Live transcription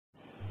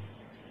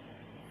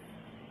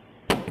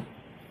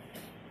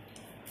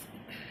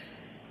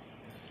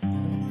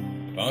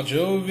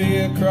Pancho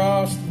Villa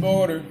crossed the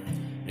border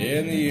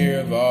in the year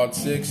of odd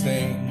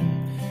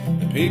 16.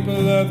 The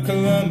people of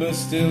Columbus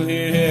still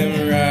hear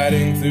him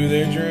riding through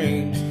their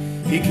dreams.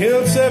 He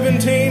killed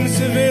 17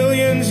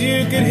 civilians,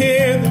 you could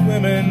hear the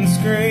women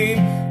scream.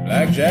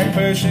 Black Jack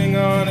Pershing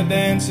on a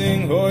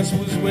dancing horse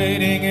was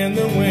waiting in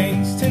the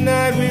wings.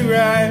 Tonight we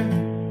ride,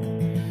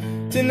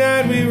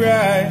 tonight we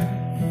ride.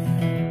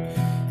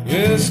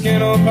 We'll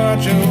skin old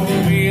Pancho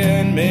Villa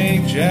and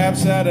make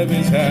Japs out of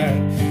his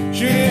hide.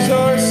 Shoot his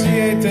horse,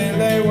 siete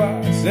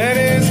leguas, and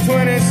his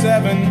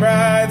 27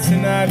 brides.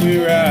 Tonight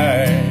we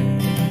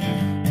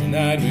ride,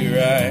 tonight we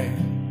ride.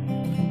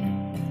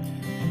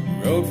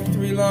 We rode for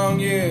 3 long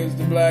years,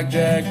 the Black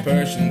Jack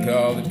Pershing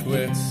called it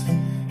quits.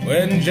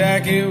 When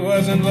Jackie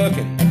wasn't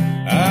looking,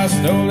 I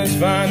stole his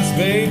fine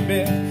spade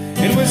bit.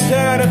 It was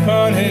tied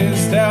upon his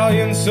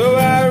stallion, so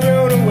I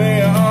rode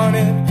away on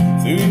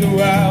it through the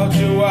wild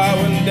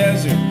Chihuahuan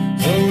desert,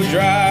 so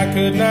dry I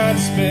could not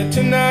spit.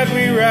 Tonight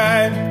we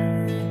ride,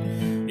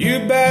 you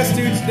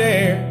bastards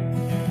dare.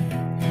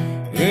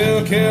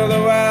 We'll kill the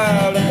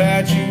wild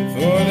Apache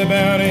for the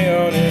bounty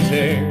on his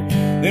hair.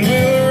 Then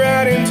we'll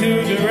ride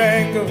into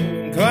Durango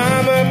and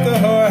climb up the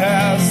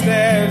whorehouse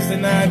stairs.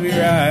 Tonight we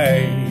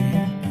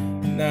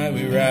ride, tonight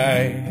we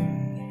ride.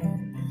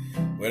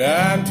 When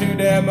I'm too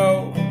damn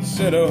old to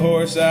sit a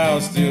horse, I'll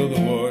steal the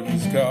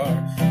warden's car.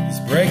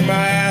 Just break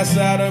my ass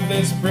out of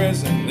this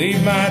prison,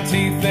 leave my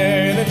teeth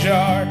there in a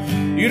jar.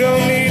 You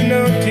don't need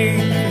no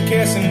teeth for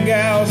kissing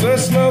gals or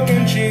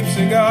smoking cheap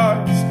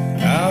cigars.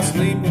 I'll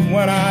sleep with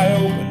one eye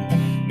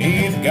open,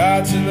 neath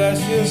God's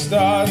celestial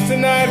stars.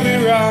 Tonight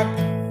we rock,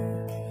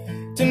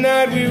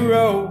 tonight we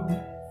roll.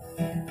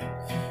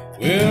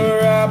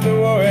 We'll rob the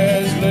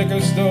Juarez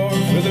liquor store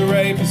for the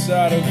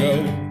rapicide of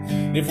gold.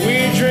 If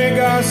we drink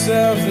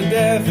ourselves to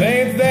death,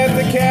 ain't that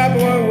the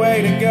capital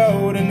way to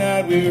go?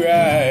 Tonight we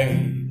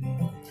ride,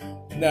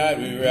 tonight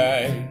we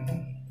ride.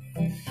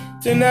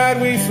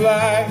 Tonight we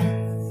fly,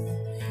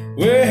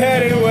 we're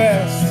headed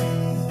west,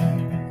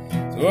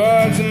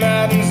 towards the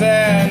mountains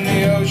and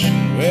the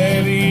ocean,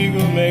 where the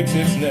eagle makes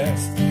its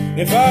nest.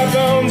 If our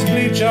bones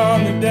bleach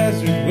on the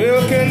desert,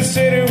 we'll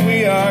consider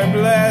we are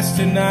blessed.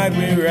 Tonight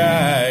we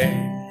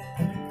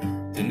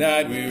ride,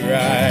 tonight we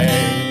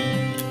ride.